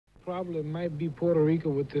Probably might be Puerto Rico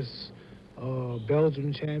with this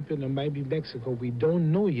Belgian champion. It might be Mexico. We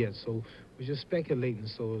don't know yet, so we're just speculating.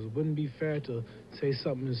 So it wouldn't be fair to say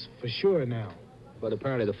something is for sure now. But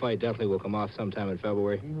apparently the fight definitely will come off sometime in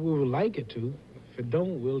February. We would like it to. If it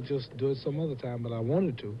don't, we'll just do it some other time, but I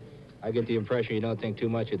wanted to. I get the impression you don't think too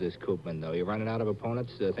much of this Coopman, though. You're running out of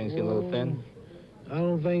opponents? Things get a little thin? I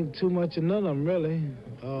don't think too much of none of them, really.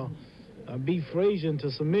 I beat Frazier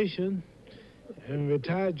into submission and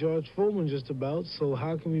retired George Foreman just about, so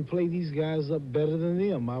how can we play these guys up better than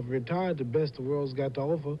them? I've retired the best the world's got to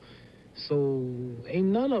offer, so ain't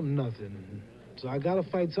none of them nothing. So I got to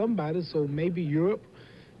fight somebody, so maybe Europe,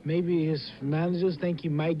 maybe his managers think he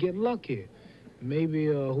might get lucky. Maybe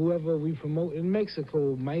whoever we promote in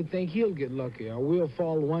Mexico might think he'll get lucky. I will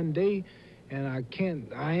fall one day, and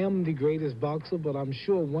I am the greatest boxer, but I'm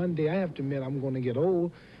sure one day, I have to admit, I'm going to get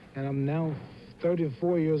old, and I'm now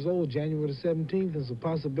 34 years old, January the 17th. There's a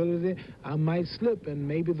possibility I might slip, and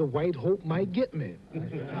maybe the white hope might get me.